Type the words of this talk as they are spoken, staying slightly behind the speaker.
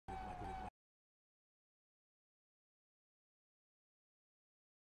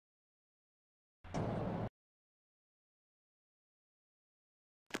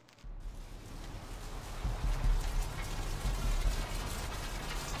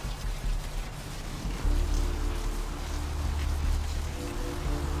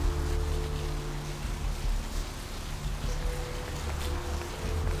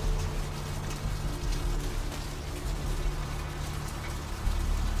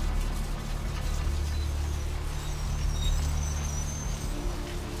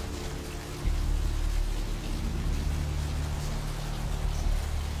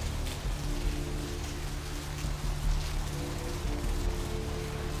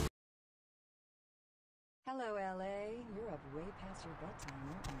Hello, LA. You're up way past your bedtime,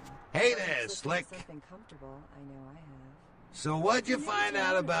 aren't you? Hey there, Slick. Something comfortable. I know I have. So what'd you find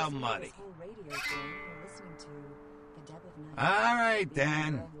out about money? This whole radio thing you're listening to, the Deb of Night. All right,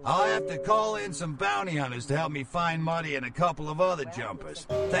 Dan. I'll have to call in some bounty hunters to help me find Muddy and a couple of other jumpers.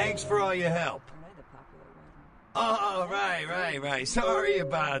 Thanks for all your help. Oh, right. Sorry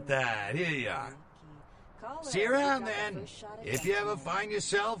about that. Here you are. See you around then. If you ever find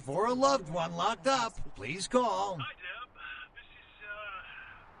yourself or a loved one locked up, please call. Hi, Deb.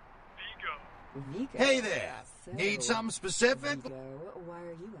 This is, Vigo. Hey there. Need something specific? Vigo, why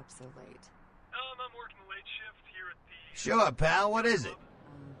are you up so late? I'm working the late shift here at the... Sure, pal. What is it?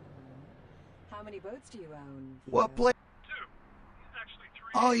 How many boats do you own, Vigo? What place? 2. Actually,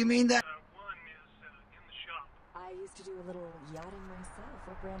 3. Oh, you mean that? One is in the shop. I used to do a little yachting myself.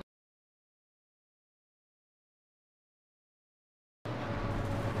 What brand?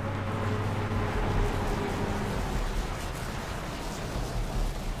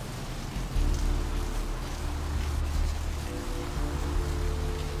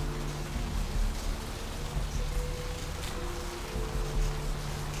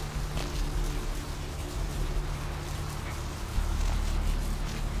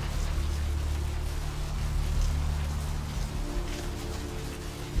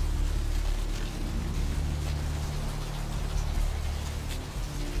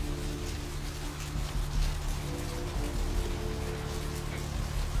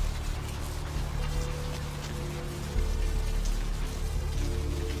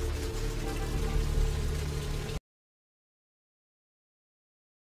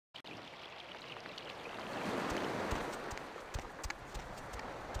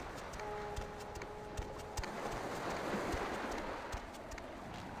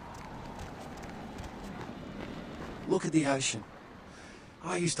 Look at the ocean.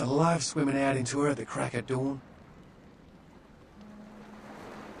 I used to love swimming out into her at the crack of dawn.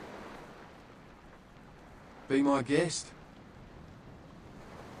 Be my guest.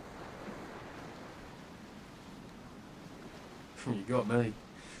 You got me.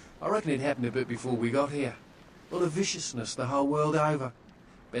 I reckon it happened a bit before we got here. A lot of viciousness the whole world over.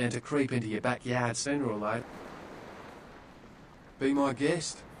 Bound to creep into your backyard sooner or later. Be my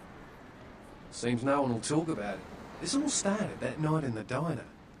guest. Seems no one will talk about it. This all started that night in the diner.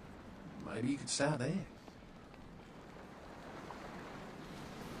 Maybe you could start there.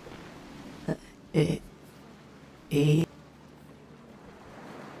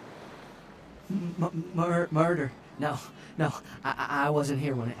 Murder. No, I wasn't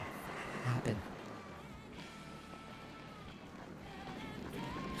here when it happened.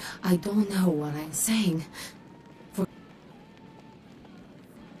 I don't know what I'm saying.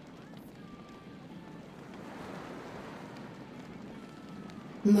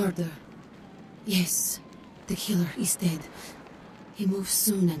 Murder. Yes, the killer is dead. He moves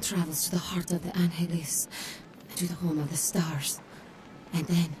soon and travels to the heart of the Angeles, to the home of the stars, and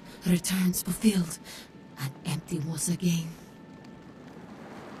then returns fulfilled and empty once again.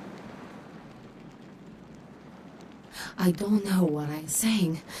 I don't know what I'm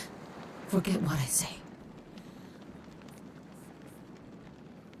saying. Forget what I say.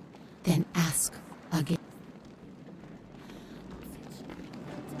 Then ask again.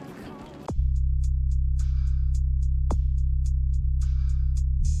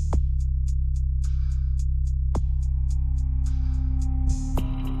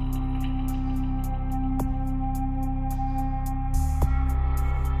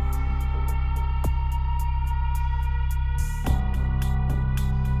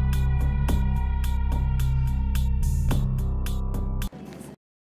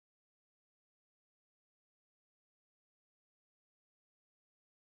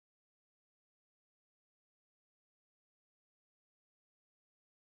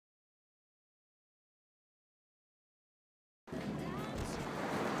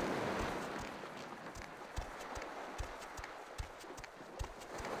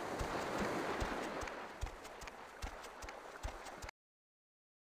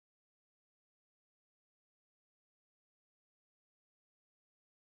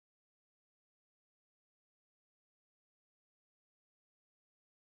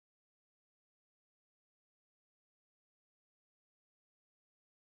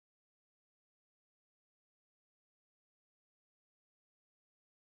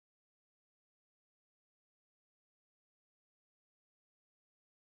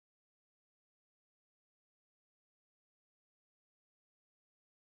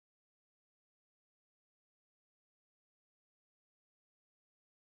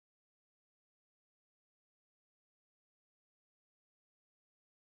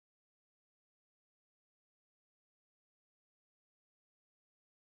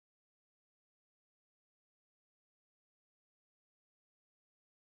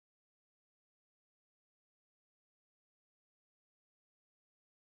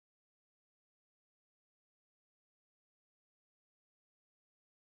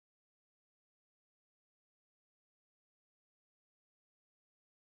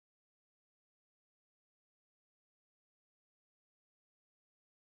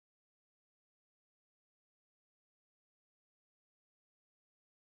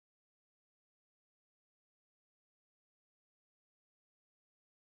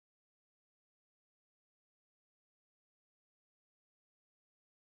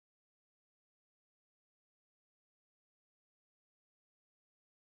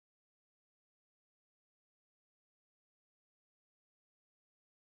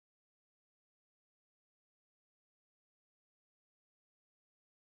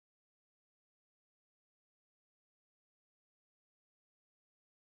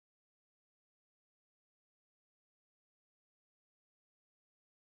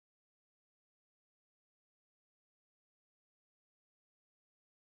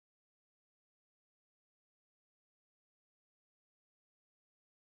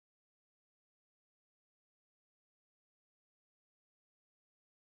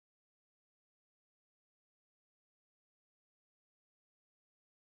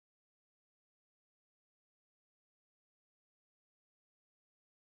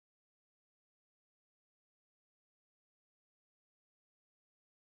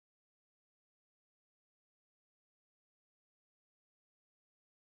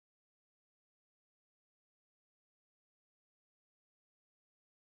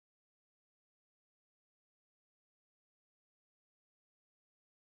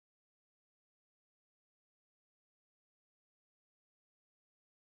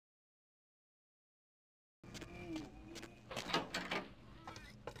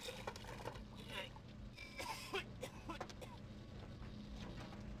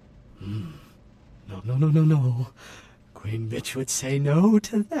 no. Queen Bitch would say no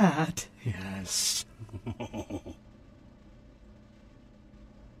to that. Yes.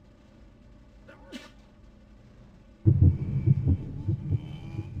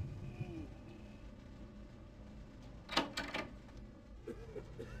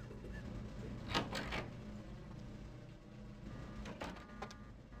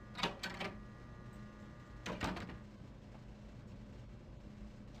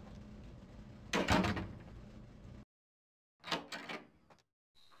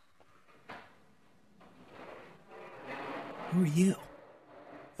 Who are you?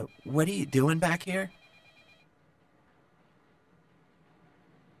 What are you doing back here?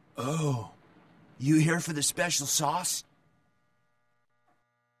 Oh, you here for the special sauce?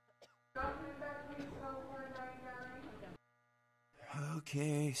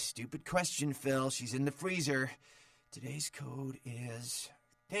 Okay, stupid question, Phil. She's in the freezer. Today's code is...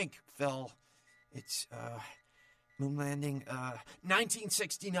 Think, Phil. It's, moon landing,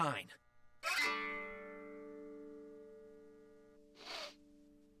 1969.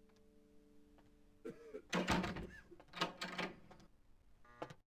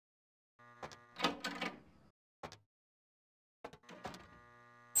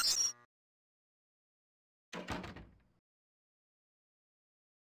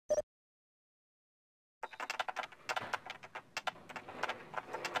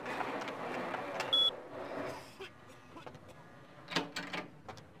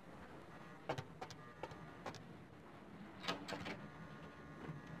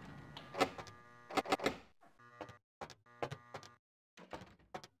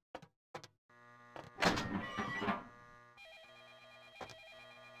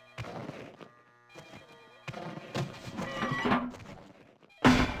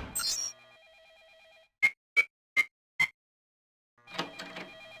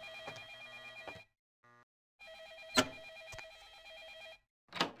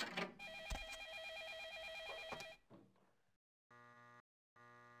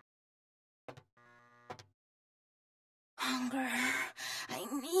 Hunger. I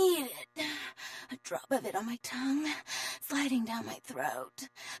need it. A drop of it on my tongue, sliding down my throat.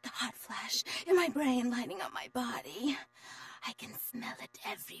 The hot flash in my brain lighting up my body. I can smell it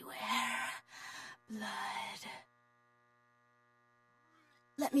everywhere. Blood.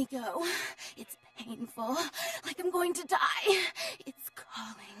 Let me go. It's painful, like I'm going to die. It's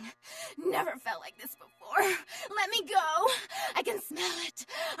calling. Never felt like this before. Let me go. I can smell it.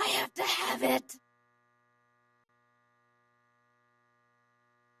 I have to have it.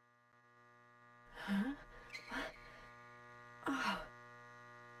 Huh? What? Oh.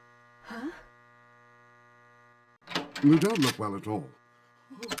 Huh? You don't look well at all.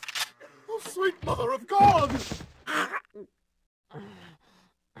 Oh, sweet mother of God!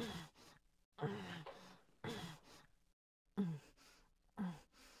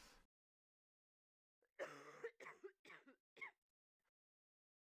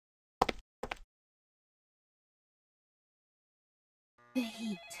 The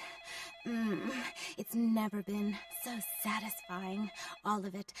heat. It's never been so satisfying. All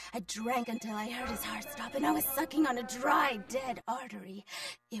of it. I drank until I heard his heart stop, and I was sucking on a dry, dead artery.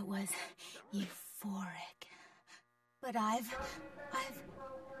 It was euphoric. But I've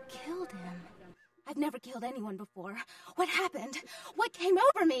killed him. I've never killed anyone before. What happened? What came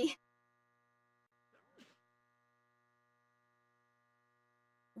over me?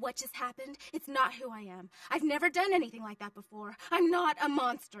 What just happened? It's not who I am. I've never done anything like that before. I'm not a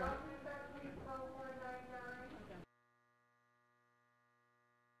monster.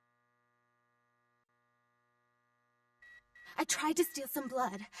 I tried to steal some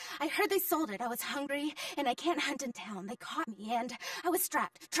blood. I heard they sold it. I was hungry, and I can't hunt in town. They caught me, and I was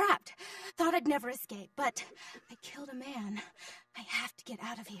trapped. Thought I'd never escape, but I killed a man. I have to get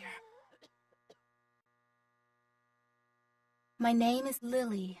out of here. My name is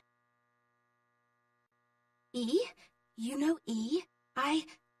Lily. E? You know E?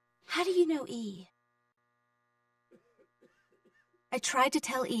 How do you know E? I tried to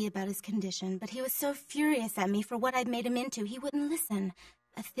tell E about his condition, but he was so furious at me for what I'd made him into, he wouldn't listen.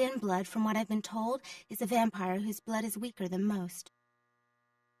 A thin blood, from what I've been told, is a vampire whose blood is weaker than most.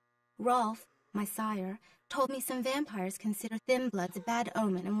 Rolf, my sire, told me some vampires consider thin bloods a bad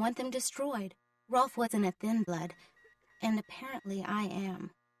omen and want them destroyed. Rolf wasn't a thin blood, and apparently I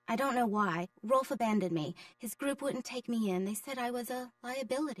am. I don't know why. Rolf abandoned me. His group wouldn't take me in. They said I was a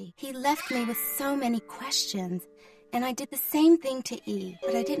liability. He left me with so many questions, and I did the same thing to E,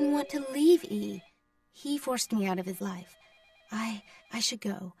 but I didn't want to leave E. He forced me out of his life. I should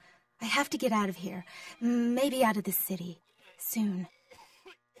go. I have to get out of here. Maybe out of the city. Soon.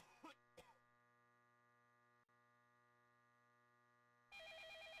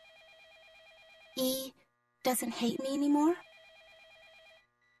 E doesn't hate me anymore?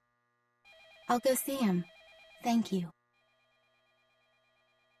 I'll go see him. Thank you.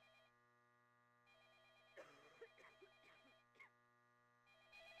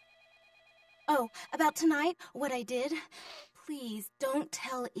 Oh, about tonight, what I did? Please, don't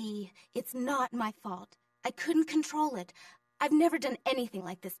tell E. It's not my fault. I couldn't control it. I've never done anything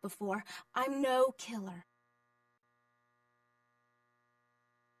like this before. I'm no killer.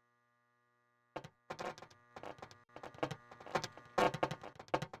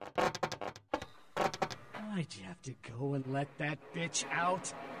 Why'd you have to go and let that bitch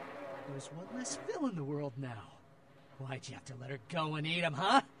out? There's one less Phil in the world now. Why'd you have to let her go and eat him,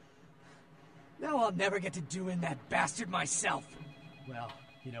 huh? Now I'll never get to do in that bastard myself. Well,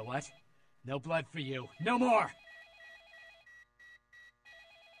 you know what? No blood for you. No more!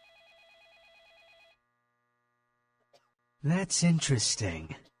 That's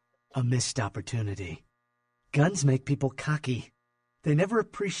interesting. A missed opportunity. Guns make people cocky. They never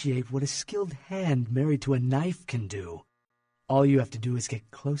appreciate what a skilled hand married to a knife can do. All you have to do is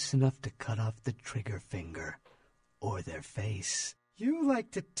get close enough to cut off the trigger finger. Or their face. You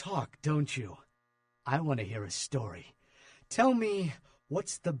like to talk, don't you? I want to hear a story. Tell me,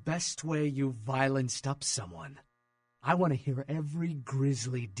 what's the best way you violenced up someone? I want to hear every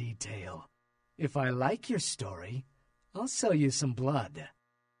grisly detail. If I like your story, I'll sell you some blood.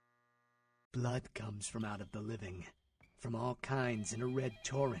 Blood comes from out of the living, from all kinds in a red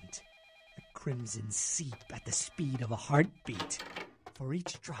torrent. The crimson seep at the speed of a heartbeat. For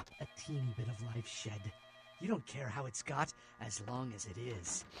each drop, a teeny bit of life shed. You don't care how it's got, as long as it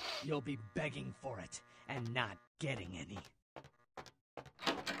is. You'll be begging for it, and not getting any.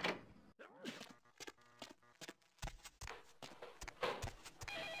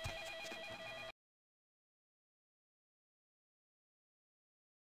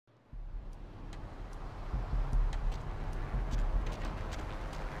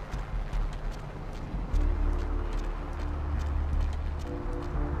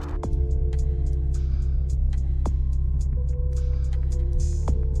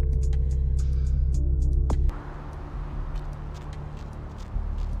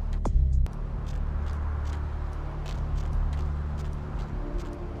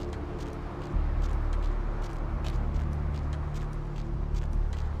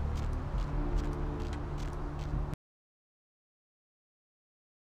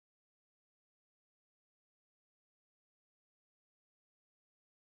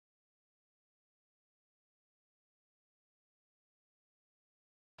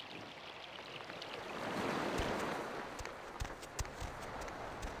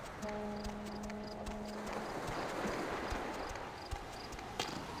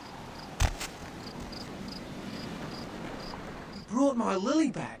 Brought my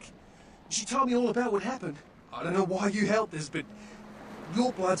Lily back. She told me all about what happened. I don't know why you helped us, but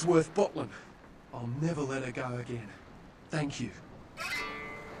your blood's worth bottling. I'll never let her go again. Thank you.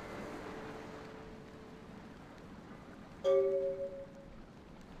 We're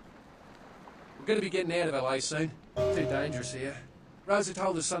going to be getting out of LA soon. Too dangerous here. Rosa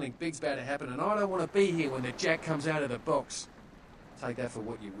told us something big's about to happen, and I don't want to be here when the jack comes out of the box. Take that for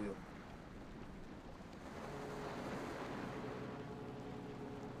what you will.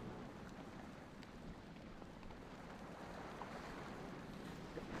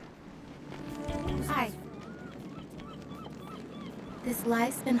 Hi. This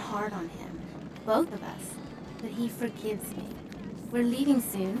life's been hard on him, both of us, but he forgives me. We're leaving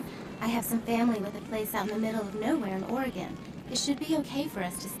soon. I have some family with a place out in the middle of nowhere in Oregon. It should be okay for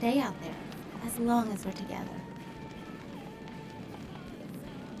us to stay out there, as long as we're together.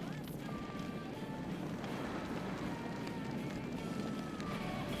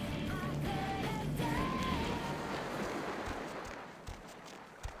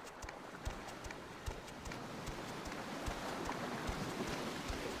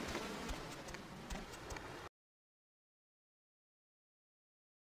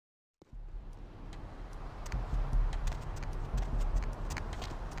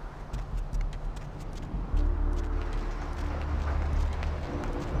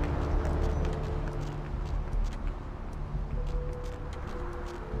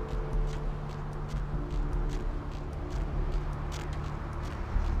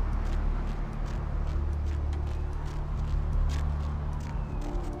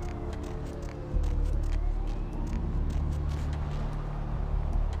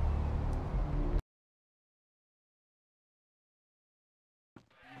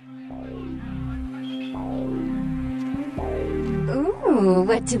 Ooh,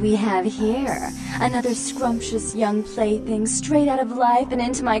 what do we have here? Another scrumptious young plaything straight out of life and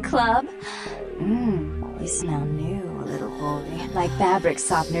into my club? You smell new, little boy. Like fabric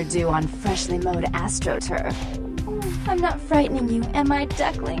softener dew on freshly mowed astroturf. I'm not frightening you, am I,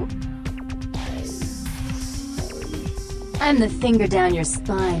 duckling? I'm the finger down your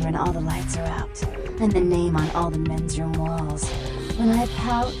spine when all the lights are out, and the name on all the men's room walls. When I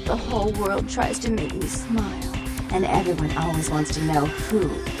pout, the whole world tries to make me smile, and everyone always wants to know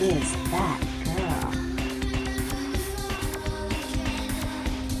who is that girl.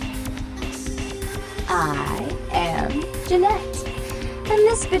 I am Jeanette, and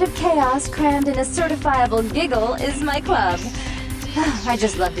this bit of chaos crammed in a certifiable giggle is my club. I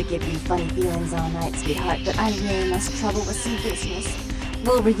just love to give you funny feelings all night, sweetheart, but I really must trouble with some business.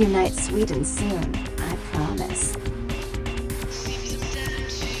 We'll reunite sweet and soon, I promise.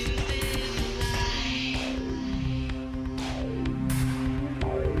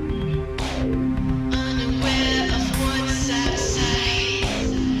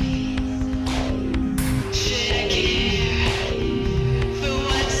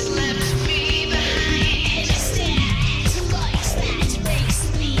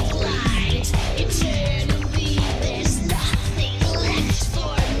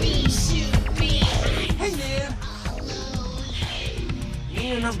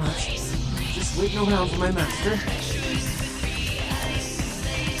 Not much. Just waiting around for my master.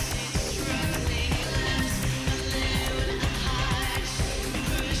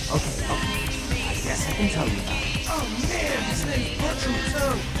 Okay. I guess I can tell you about it. Oh man, his name's Bertram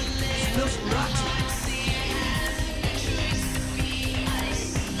Tone. He's Nosferatu.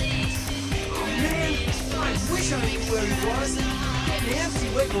 Oh man, I wish I knew where he was. Getting antsy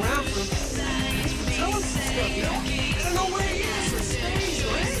waiting around for him. He's been telling some stuff, you know? I don't know where he is or stays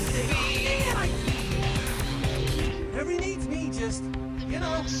or anything. Oh man, whenever he needs me, just, you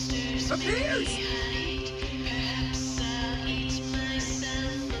know, appears.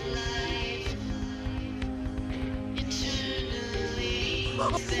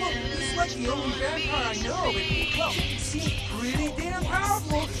 Well, he's like the only vampire I know, but, well, he seems pretty damn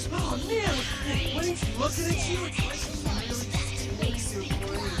powerful. Oh man, when he's looking at you, it's like he's really takes your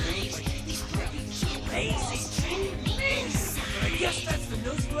brain. Crazy. I guess that's the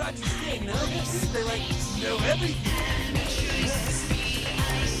Nosferatu's thing, no? They like know everything.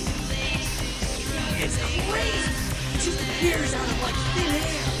 It's crazy. It just appears out of like thin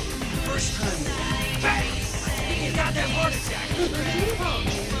air. First time, bang! You get a goddamn heart attack.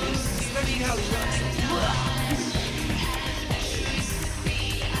 Especially how he looks.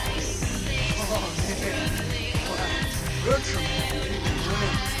 Oh man. Wow. Bertram had to leave him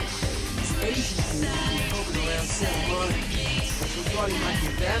around. This Asian dude came over around 7 months. But we thought he might be a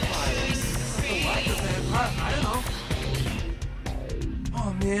vampire. Something like a vampire. I don't know.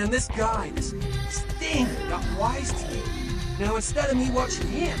 Oh man, this guy, this thing got wise to me. Now instead of me watching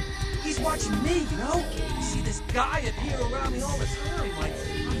him, he's watching me, you know? You see this guy appear around me all the time, like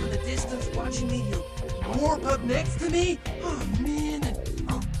up in the distance watching me, he'll warp up next to me. Oh man, and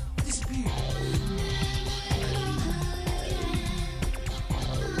disappear.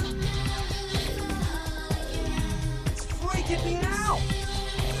 It's freaking me out.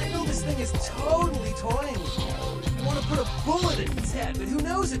 I know this thing is totally toying with me. I want to put a bullet in its head, but who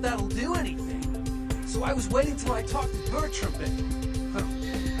knows if that'll do anything. So I was waiting till I talked to Bertram, but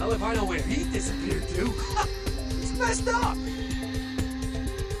hell if I know where he disappeared to. It's messed up.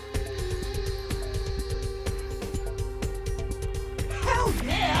 Hell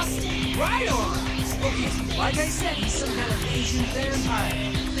yeah! Right on! Okay, like I said, he's some kind of Asian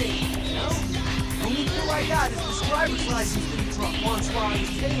vampire thing, you know? Only clue I got is the driver's license that he dropped once while I was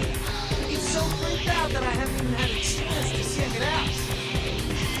taking it. It's so freaked out that I haven't even had a chance to check it out.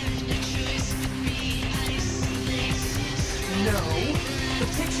 No, the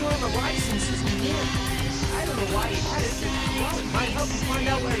picture on the license isn't him. I don't know why he had it, but well, it might help you find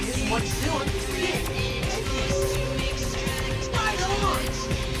out where he is and what he's doing. Right on!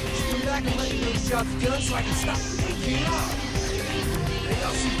 Just come back and let me know the job's done so I can stop freaking out. Maybe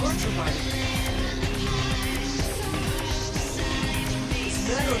I'll see Bertram by then. As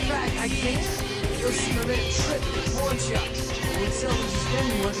a matter of fact, I can't. Go see my man Trip at the pawn shop. When someone's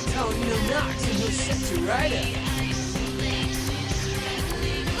standing one to tell him, you know, knocks, and he'll set you right up.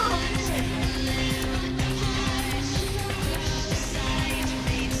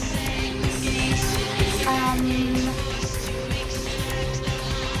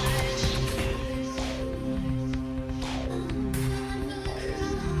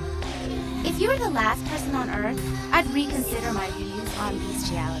 If you were the last person on Earth, I'd reconsider my views on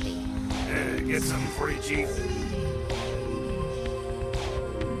bestiality. Get something for you, Chief.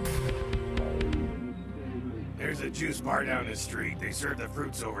 There's a juice bar down the street. They serve the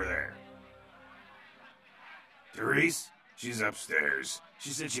fruits over there. Therese? She's upstairs. She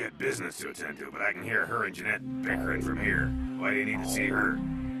said she had business to attend to, but I can hear her and Jeanette bickering from here. Why do you need to see her?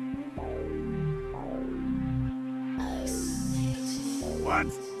 What?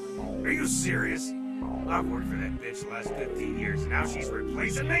 Are you serious? I've worked for that bitch the last 15 years, and now she's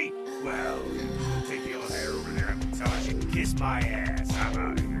replacing me? Well, take the old hair over there and tell her she can kiss my ass. I'm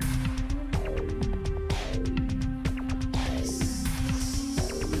out of here.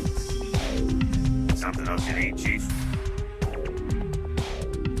 Something else you need, Chief?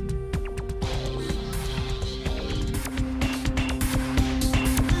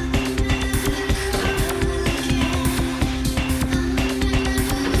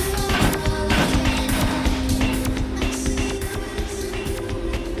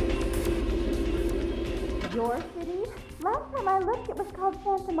 Your city? Last time I looked, it was called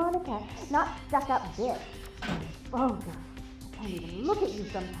Santa Monica, not stuck-up bitch. Oh, God. I can't even look at you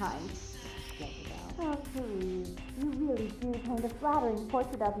sometimes. Oh, Therese, you really do paint a flattering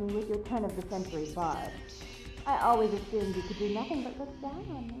portrait of me with your turn-of-the-century barb. I always assumed you could do nothing but look down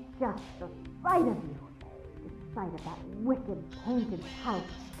on me. Just the sight of you. The sight of that wicked, painted house,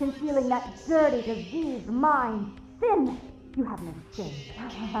 concealing that dirty, diseased mind. Sin! You have no sin.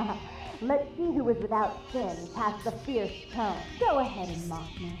 Let's see who is without sin past the fierce tone. Go ahead and mock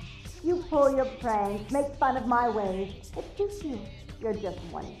me. You pull your pranks, make fun of my ways. It suits you. You're just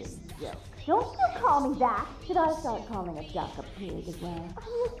one big joke. Don't you call me that. Should I start calling a duck a pig as well?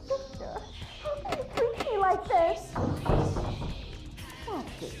 I'm your sister. How can you treat me like this?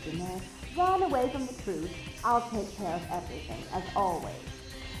 That's it, Jeanette. Run away from the truth. I'll take care of everything, as always.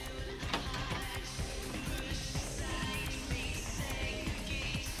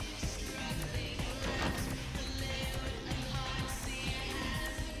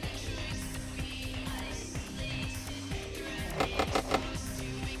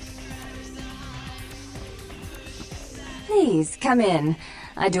 Please, come in.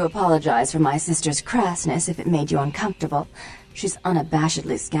 I do apologize for my sister's crassness if it made you uncomfortable. She's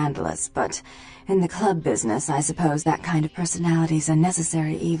unabashedly scandalous, but in the club business, I suppose that kind of personality's a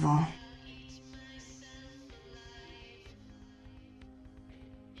necessary evil.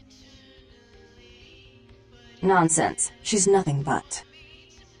 Nonsense. She's nothing but.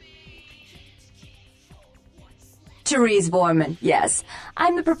 Therese Borman, yes.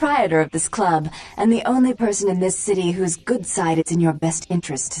 I'm the proprietor of this club, and the only person in this city whose good side it's in your best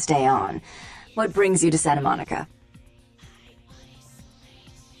interest to stay on. What brings you to Santa Monica?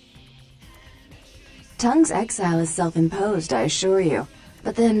 Tongue's exile is self-imposed, I assure you.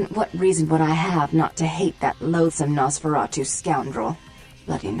 But then, what reason would I have not to hate that loathsome Nosferatu scoundrel?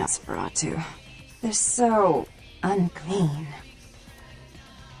 Bloody Nosferatu. They're so unclean.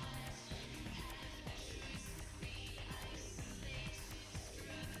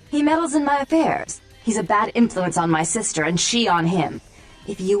 He meddles in my affairs. He's a bad influence on my sister, and she on him.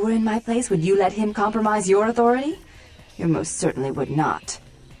 If you were in my place, would you let him compromise your authority? You most certainly would not.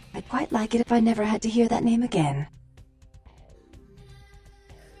 I'd quite like it if I never had to hear that name again.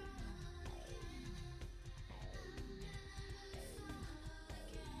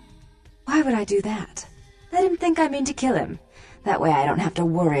 Why would I do that? Let him think I mean to kill him. That way I don't have to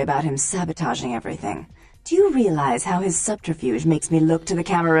worry about him sabotaging everything. Do you realize how his subterfuge makes me look to the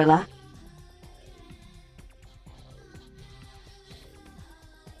Camarilla?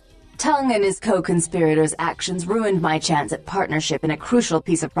 Tongue and his co-conspirators' actions ruined my chance at partnership in a crucial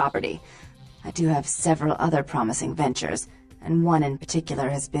piece of property. I do have several other promising ventures, and one in particular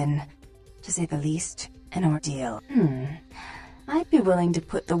has been, to say the least, an ordeal. I'd be willing to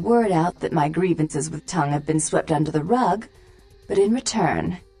put the word out that my grievances with Tongue have been swept under the rug, but in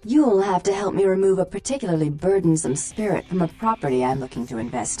return, you'll have to help me remove a particularly burdensome spirit from a property I'm looking to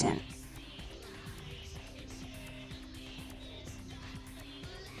invest in.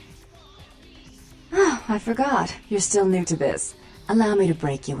 Oh, I forgot. You're still new to this. Allow me to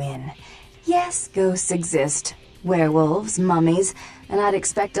break you in. Yes, ghosts exist. Werewolves, mummies, and I'd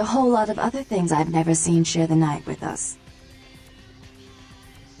expect a whole lot of other things I've never seen share the night with us.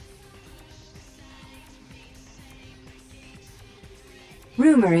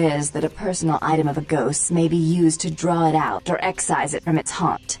 Rumor is that a personal item of a ghost may be used to draw it out or excise it from its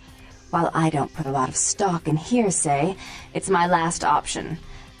haunt. While I don't put a lot of stock in hearsay, it's my last option.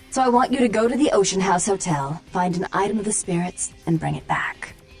 So I want you to go to the Ocean House Hotel, find an item of the spirits, and bring it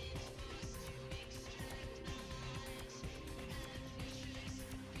back.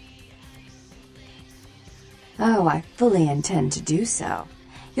 Oh, I fully intend to do so.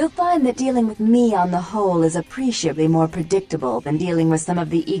 You'll find that dealing with me on the whole is appreciably more predictable than dealing with some of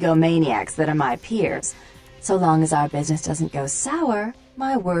the egomaniacs that are my peers. So long as our business doesn't go sour,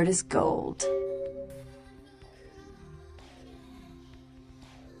 my word is gold.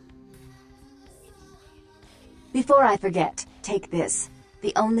 Before I forget, take this.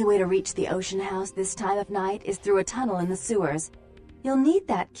 The only way to reach the ocean house this time of night is through a tunnel in the sewers. You'll need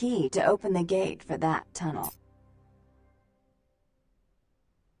that key to open the gate for that tunnel.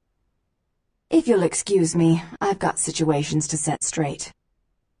 If you'll excuse me, I've got situations to set straight.